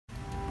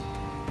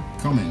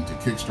Coming to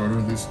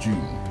Kickstarter this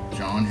June,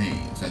 John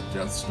Haynes at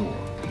Death's Door,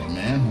 the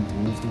man who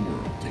rules the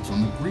world, takes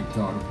on the Greek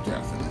god of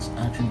death in this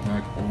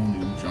action-packed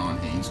all-new John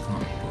Haynes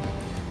comic book.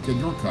 Get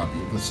your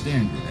copy of the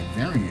standard and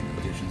variant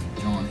editions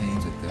of John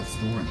Haynes at Death's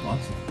Door and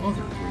lots of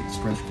other great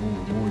stretch goal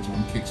rewards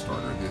on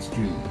Kickstarter this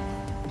June.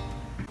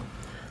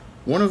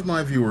 One of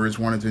my viewers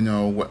wanted to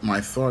know what my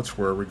thoughts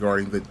were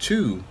regarding the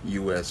two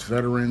U.S.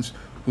 veterans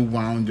who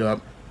wound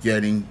up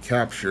getting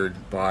captured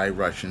by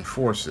Russian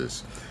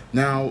forces.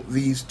 Now,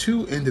 these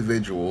two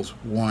individuals,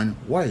 one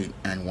white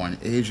and one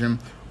Asian,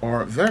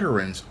 are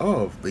veterans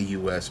of the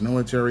U.S.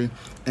 military,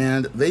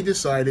 and they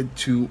decided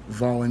to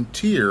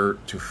volunteer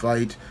to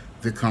fight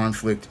the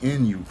conflict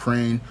in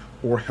Ukraine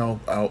or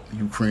help out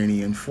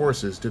Ukrainian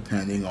forces,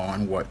 depending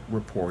on what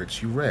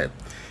reports you read.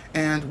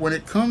 And when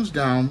it comes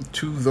down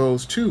to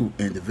those two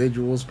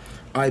individuals,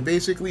 I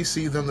basically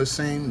see them the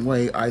same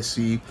way I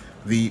see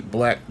the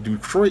black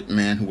Detroit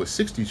man who was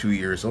 62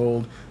 years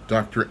old,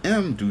 Dr.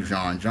 M.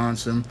 Dujon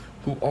Johnson,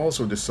 who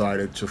also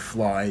decided to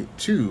fly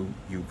to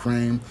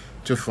Ukraine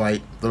to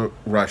fight the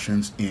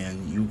Russians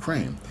in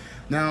Ukraine.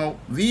 Now,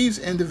 these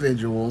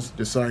individuals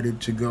decided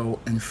to go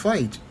and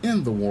fight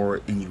in the war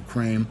in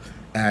Ukraine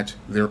at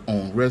their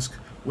own risk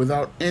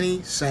without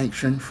any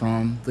sanction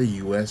from the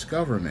U.S.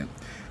 government.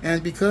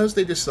 And because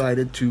they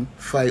decided to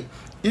fight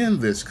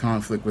in this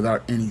conflict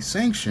without any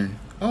sanction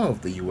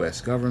of the U.S.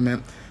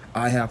 government,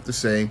 I have to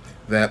say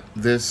that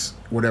this,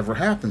 whatever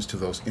happens to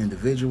those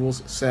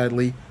individuals,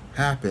 sadly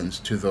happens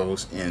to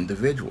those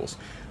individuals.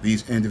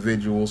 These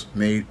individuals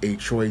made a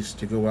choice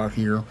to go out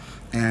here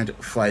and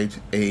fight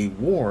a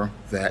war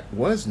that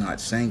was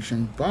not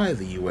sanctioned by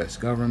the U.S.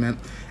 government,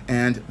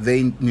 and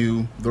they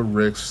knew the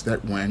risks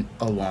that went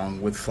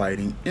along with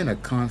fighting in a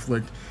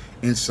conflict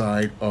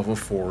inside of a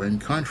foreign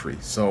country.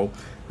 So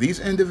these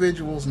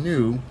individuals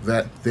knew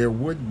that there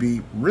would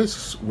be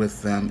risks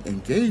with them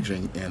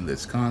engaging in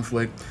this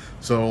conflict,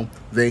 so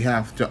they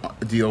have to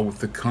deal with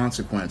the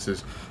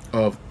consequences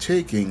of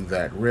taking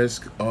that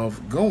risk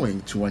of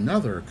going to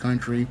another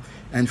country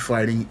and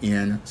fighting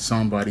in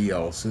somebody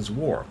else's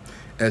war.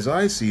 As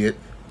I see it,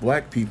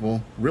 black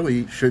people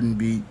really shouldn't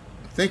be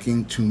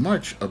thinking too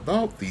much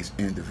about these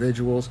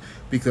individuals,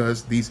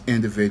 because these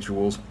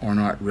individuals are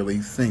not really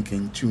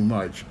thinking too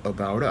much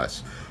about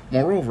us.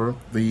 Moreover,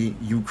 the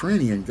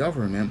Ukrainian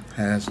government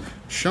has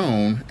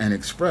shown and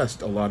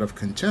expressed a lot of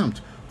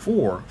contempt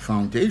for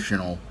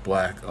foundational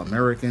black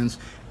Americans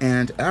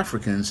and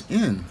Africans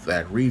in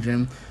that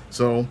region,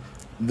 so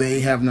they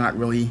have not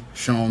really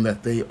shown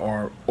that they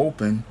are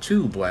open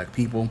to black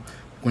people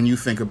when you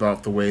think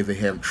about the way they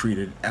have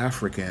treated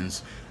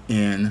Africans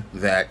in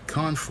that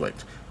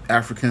conflict.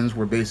 Africans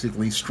were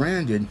basically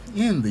stranded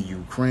in the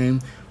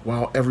Ukraine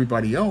while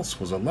everybody else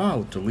was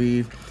allowed to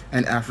leave,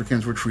 and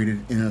Africans were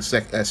treated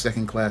as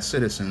second-class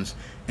citizens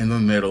in the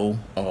middle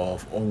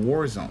of a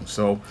war zone.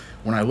 So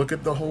when I look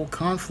at the whole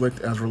conflict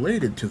as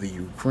related to the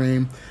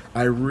Ukraine,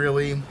 I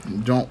really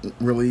don't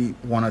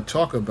want to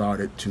talk about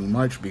it too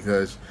much,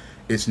 because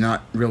it's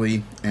not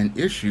really an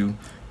issue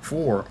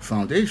for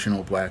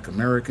foundational black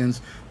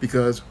Americans,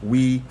 because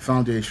we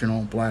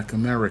foundational black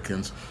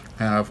Americans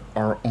have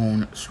our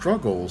own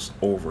struggles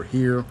over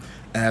here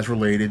as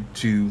related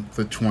to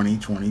the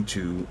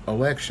 2022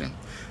 election.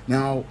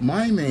 Now,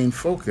 my main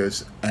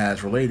focus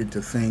as related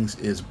to things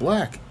is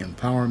black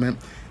empowerment,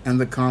 and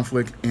the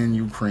conflict in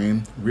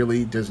Ukraine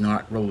really does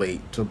not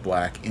relate to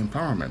black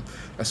empowerment,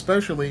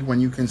 especially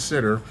when you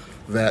consider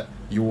that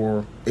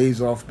your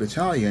Azov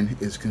battalion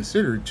is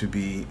considered to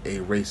be a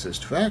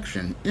racist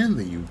faction in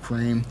the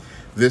Ukraine.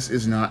 This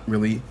is not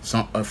really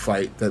a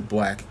fight that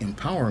black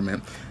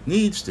empowerment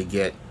needs to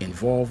get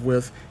involved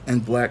with,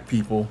 and black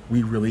people,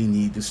 we really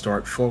need to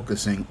start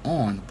focusing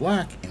on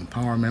black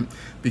empowerment,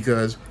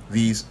 because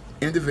these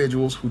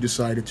individuals who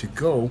decided to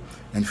go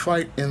and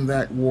fight in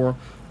that war,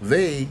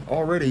 they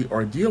already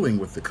are dealing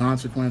with the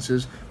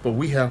consequences, but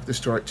we have to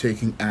start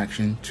taking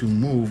action to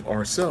move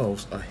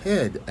ourselves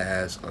ahead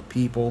as a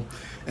people,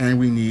 and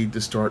we need to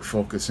start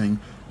focusing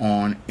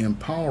on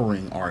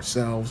empowering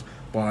ourselves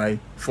by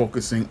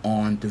focusing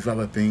on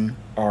developing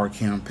our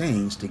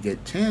campaigns to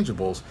get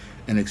tangibles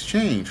in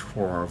exchange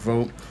for our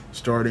vote,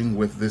 starting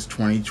with this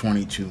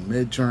 2022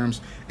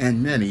 midterms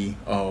and many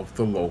of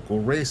the local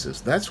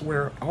races. That's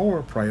where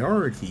our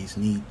priorities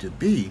need to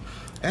be.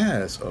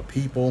 As a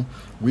people,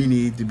 we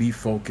need to be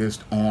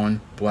focused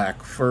on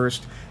black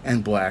first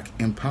and black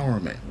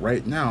empowerment.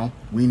 Right now,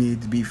 we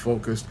need to be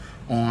focused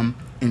on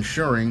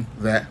ensuring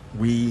that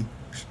we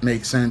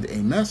send a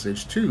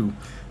message to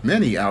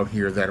many out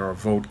here that our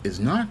vote is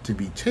not to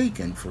be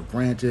taken for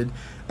granted,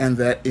 and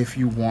that if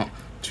you want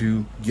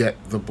to get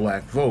the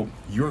black vote,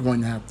 you're going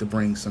to have to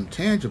bring some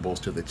tangibles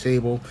to the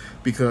table,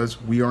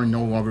 because we are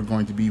no longer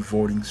going to be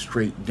voting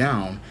straight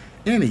down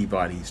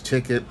anybody's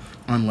ticket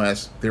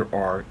unless there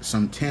are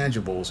some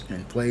tangibles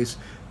in place,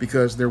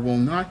 because there will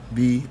not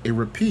be a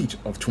repeat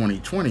of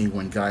 2020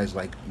 when guys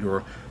like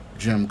your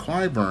Jim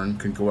Clyburn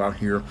could go out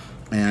here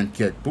and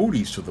get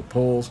booties to the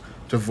polls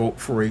to vote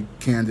for a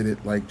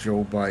candidate like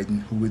Joe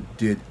Biden, who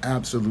did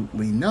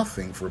absolutely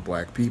nothing for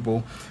black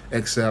people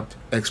except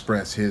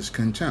express his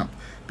contempt.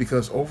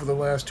 Because over the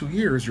last 2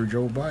 years, your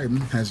Joe Biden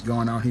has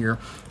gone out here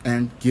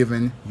and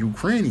given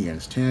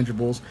Ukrainians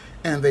tangibles,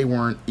 and they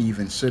weren't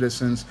even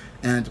citizens,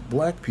 and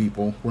black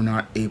people were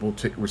not able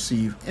to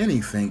receive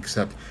anything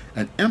except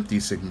an empty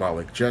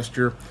symbolic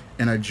gesture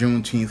and a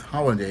Juneteenth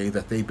holiday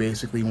that they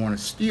basically want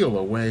to steal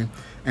away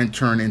and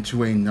turn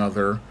into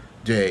another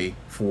day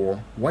for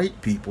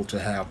white people to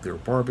have their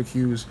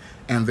barbecues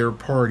and their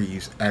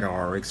parties at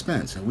our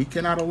expense. And we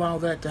cannot allow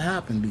that to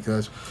happen,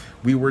 because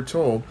we were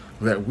told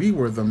that we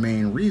were the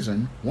main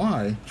reason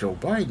why Joe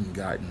Biden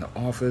got into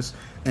office.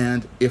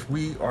 And if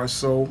we are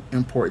so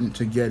important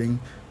to getting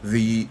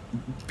the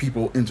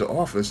people into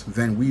office,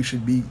 then we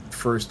should be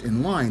first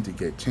in line to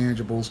get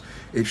tangibles.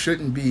 It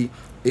shouldn't be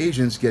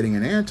Asians getting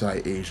an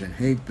anti-Asian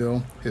hate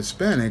bill,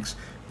 Hispanics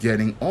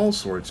getting all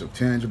sorts of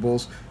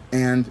tangibles,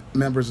 and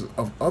members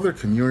of other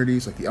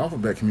communities like the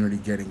alphabet community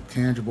getting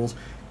tangibles.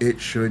 It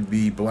should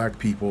be black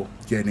people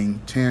getting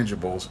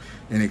tangibles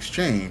in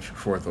exchange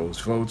for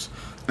those votes,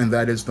 and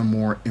that is the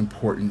more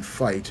important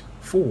fight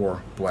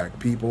for black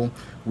people.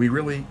 We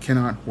really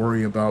cannot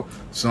worry about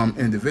some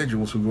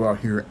individuals who go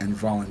out here and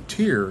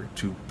volunteer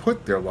to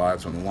put their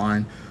lives on the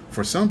line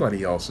for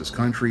somebody else's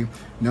country.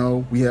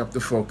 No, we have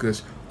to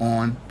focus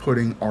on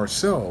putting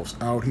ourselves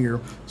out here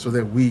so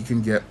that we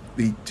can get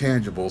the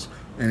tangibles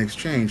in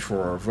exchange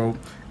for our vote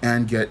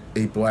and get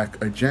a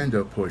black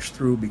agenda pushed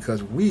through,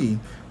 because we,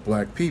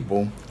 black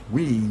people,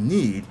 we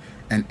need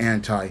an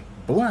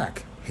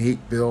anti-black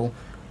hate bill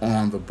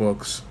on the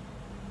books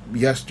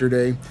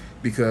yesterday,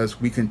 because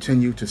we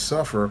continue to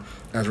suffer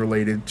as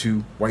related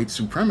to white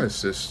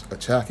supremacists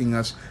attacking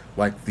us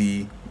like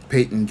the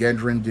Peyton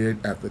Gendron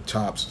did at the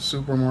Tops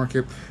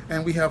supermarket,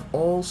 and we have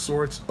all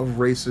sorts of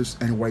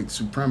racist and white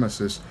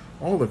supremacists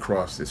all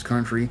across this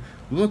country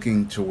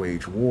looking to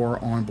wage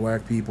war on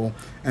black people,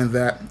 and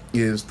that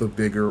is the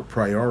bigger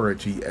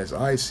priority, as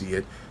I see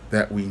it,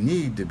 that we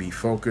need to be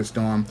focused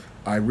on.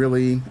 I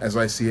really, as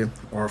I see it,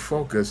 our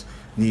focus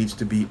needs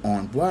to be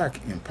on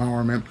black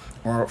empowerment.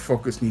 Our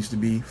focus needs to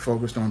be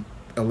focused on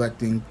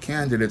electing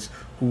candidates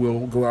who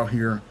will go out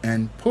here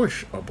and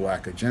push a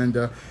black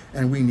agenda,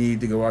 and we need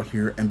to go out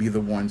here and be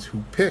the ones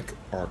who pick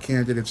our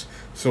candidates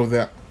so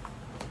that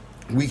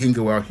we can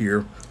go out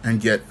here and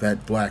get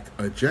that black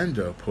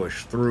agenda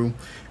pushed through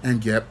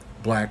and get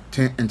black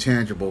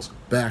intangibles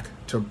back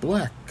to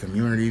black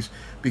communities.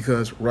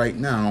 Because right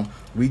now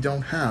we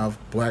don't have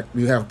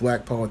we have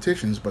black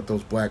politicians, but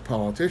those black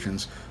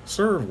politicians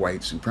serve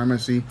white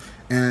supremacy.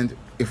 And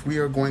if we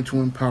are going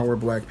to empower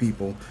black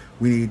people,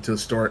 we need to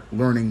start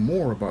learning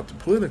more about the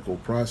political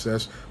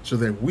process so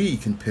that we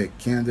can pick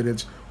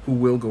candidates who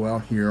will go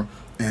out here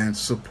and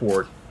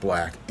support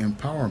black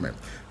empowerment.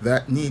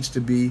 That needs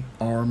to be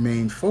our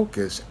main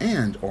focus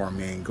and our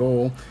main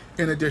goal,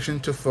 in addition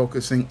to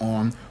focusing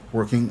on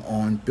working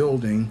on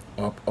building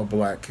up a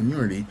black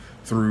community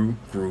through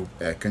group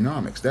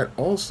economics. That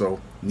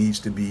also needs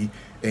to be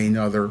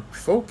another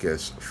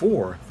focus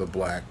for the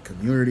black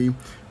community.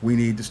 We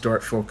need to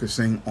start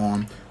focusing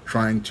on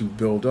trying to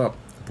build up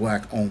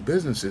black-owned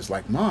businesses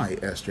like my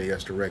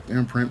SJS Direct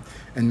Imprint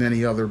and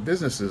many other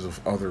businesses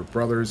of other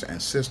brothers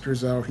and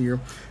sisters out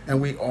here.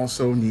 And we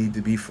also need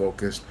to be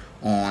focused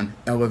on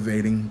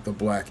elevating the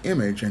black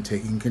image and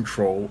taking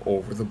control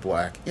over the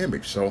black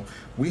image. So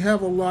we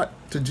have a lot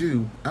to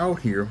do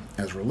out here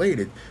as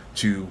related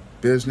to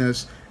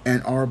business,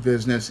 and our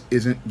business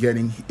isn't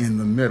getting in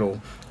the middle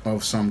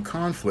of some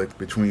conflict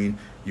between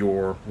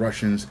your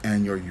Russians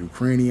and your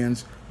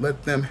Ukrainians.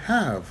 Let them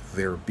have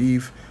their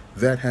beef.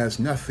 That has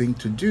nothing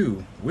to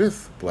do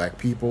with black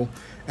people,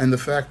 and the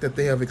fact that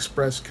they have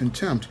expressed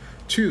contempt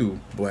to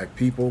black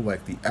people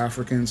like the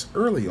Africans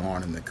early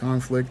on in the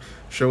conflict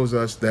shows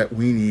us that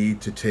we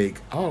need to take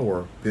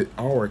our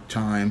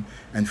time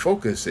and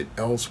focus it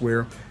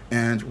elsewhere.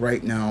 And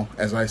right now,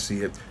 as I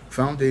see it,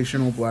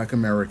 foundational black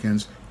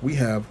Americans, we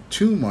have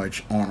too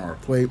much on our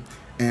plate,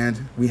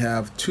 and we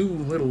have too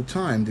little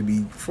time to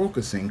be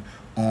focusing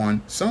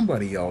on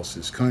somebody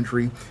else's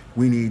country.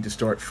 We need to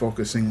start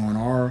focusing on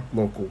our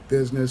local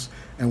business,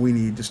 and we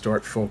need to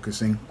start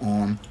focusing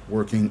on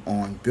working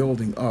on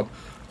building up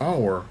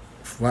our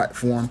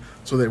platform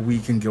so that we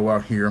can go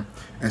out here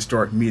and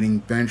start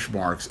meeting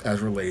benchmarks as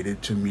related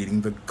to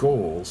meeting the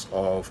goals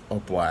of a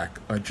black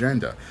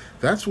agenda.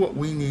 That's what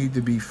we need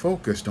to be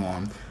focused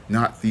on,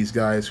 not these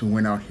guys who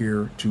went out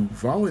here to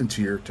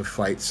volunteer to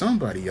fight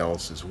somebody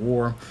else's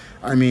war.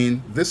 I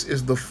mean, this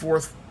is the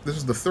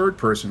third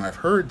person I've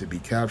heard to be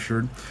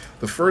captured.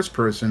 The first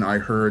person I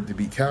heard to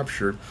be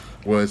captured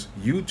was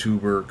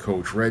YouTuber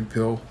Coach Red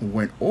Pill, who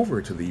went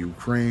over to the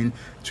Ukraine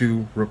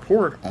to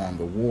report on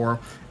the war,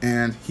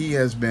 and he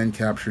has been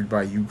captured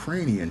by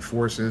Ukrainian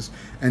forces,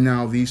 and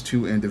now these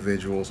two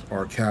individuals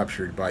are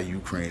captured by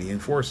Ukrainian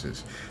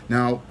forces.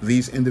 Now,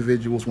 these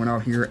individuals went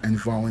out here and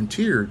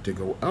volunteered to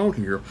go out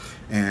here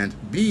and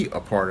be a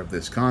part of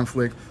this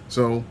conflict,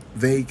 so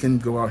they can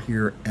go out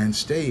here and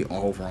stay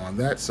over on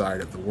that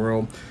side of the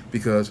world,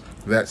 because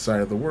that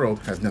side of the world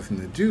has nothing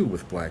to do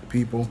with black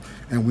people,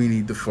 and we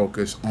need to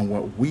focus on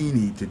what we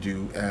need to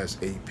do as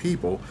a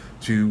people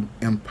to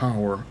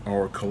empower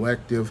our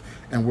collective,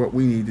 and what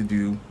we need to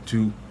do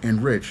to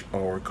enrich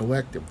our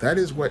collective. That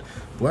is what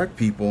black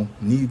people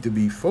need to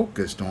be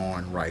focused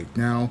on right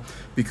now,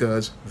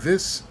 because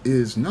this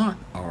is not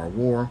our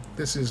war,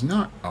 this is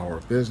not our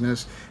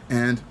business,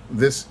 and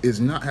this is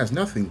not has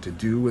nothing to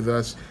do with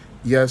us.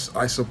 Yes,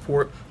 I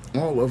support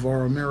all of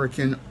our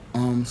American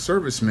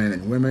servicemen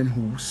and women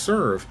who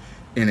serve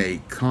in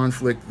a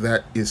conflict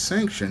that is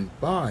sanctioned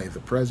by the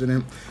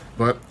president,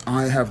 but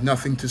I have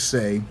nothing to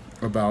say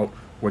about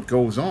what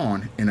goes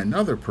on in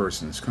another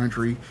person's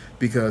country,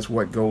 because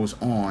what goes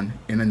on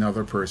in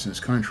another person's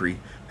country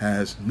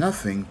has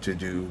nothing to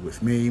do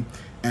with me,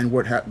 and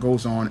what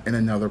goes on in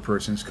another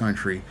person's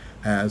country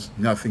has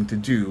nothing to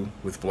do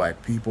with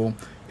black people.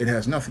 It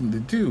has nothing to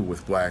do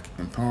with black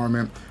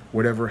empowerment.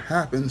 Whatever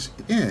happens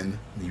in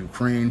the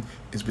Ukraine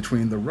is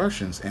between the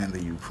Russians and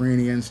the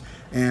Ukrainians,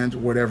 and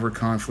whatever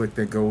conflict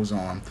that goes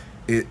on,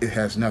 it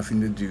has nothing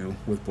to do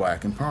with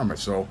black empowerment.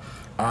 So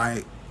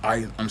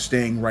I'm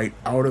staying right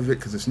out of it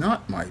because it's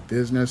not my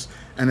business.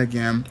 And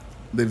again,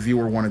 the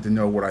viewer wanted to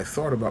know what I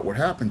thought about what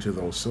happened to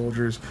those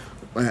soldiers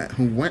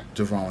who went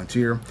to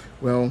volunteer.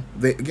 Well,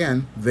 they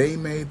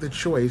made the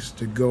choice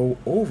to go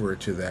over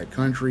to that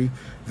country.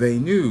 They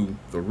knew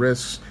the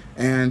risks,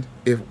 and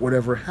if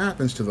whatever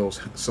happens to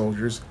those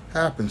soldiers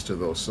happens to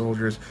those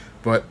soldiers,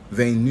 but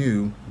they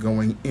knew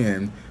going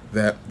in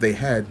that they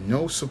had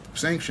no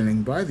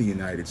sanctioning by the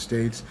United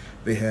States,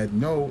 they had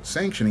no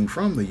sanctioning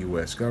from the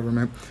U.S.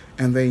 government,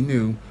 and they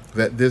knew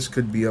that this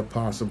could be a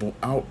possible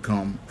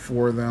outcome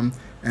for them.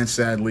 And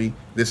sadly,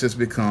 this has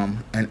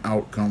become an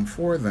outcome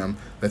for them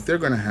that they're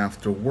going to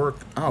have to work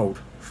out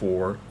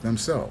for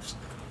themselves.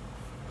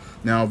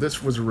 Now,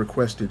 this was a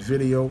requested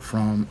video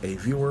from a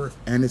viewer,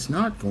 and it's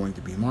not going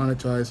to be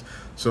monetized,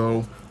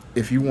 so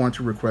if you want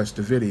to request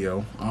a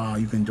video,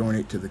 you can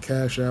donate to the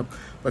Cash App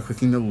by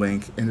clicking the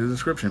link in the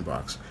description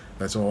box.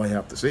 That's all I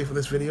have to say for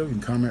this video. You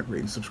can comment, rate,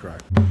 and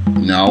subscribe.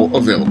 Now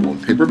available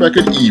in paperback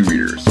and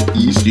e-readers,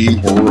 E-Steam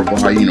Horror of the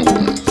Hyena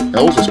Woman.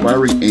 Hell's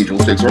aspiring angel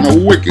takes on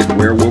a wicked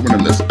werewolf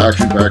in this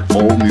action-packed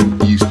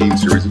all-new E-Steam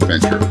series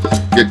adventure.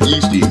 Get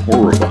E-Steam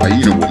Horror of the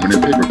Hyena Woman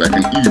in paperback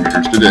and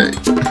e-readers today.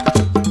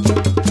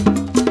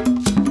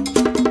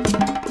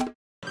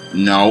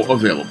 Now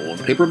available in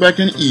paperback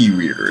and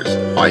e-readers,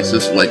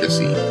 Isis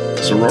Legacy.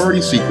 The sorority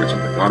secrets of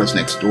the goddess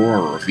next door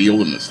are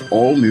revealed in this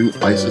all-new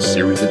Isis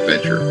series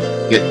adventure.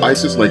 Get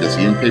Isis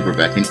Legacy in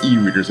paperback and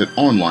e-readers at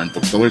online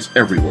booksellers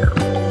everywhere.